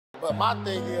But my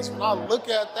thing is, when I look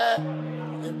at that,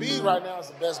 Embiid right now is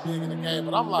the best big in the game,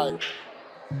 but I'm like,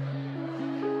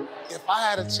 if I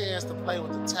had a chance to play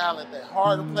with the talent that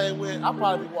Harden played with, I'd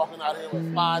probably be walking out here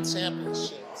with 5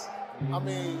 championships. I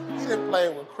mean, he didn't play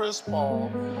with Chris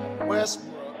Paul,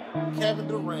 Westbrook, Kevin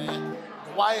Durant,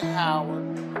 Dwight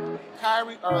Howard,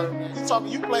 Kyrie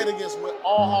Irving. You played against with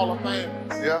all Hall of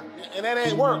Famers. Yeah. And that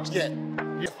ain't worked yet.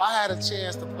 If I had a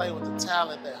chance to play with the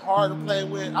talent that Harden played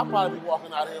with, I'd probably be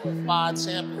walking out here with 5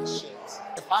 championships.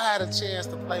 If I had a chance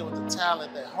to play with the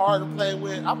talent that Harden played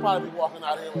with, I'd probably be walking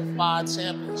out here with 5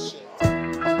 championships.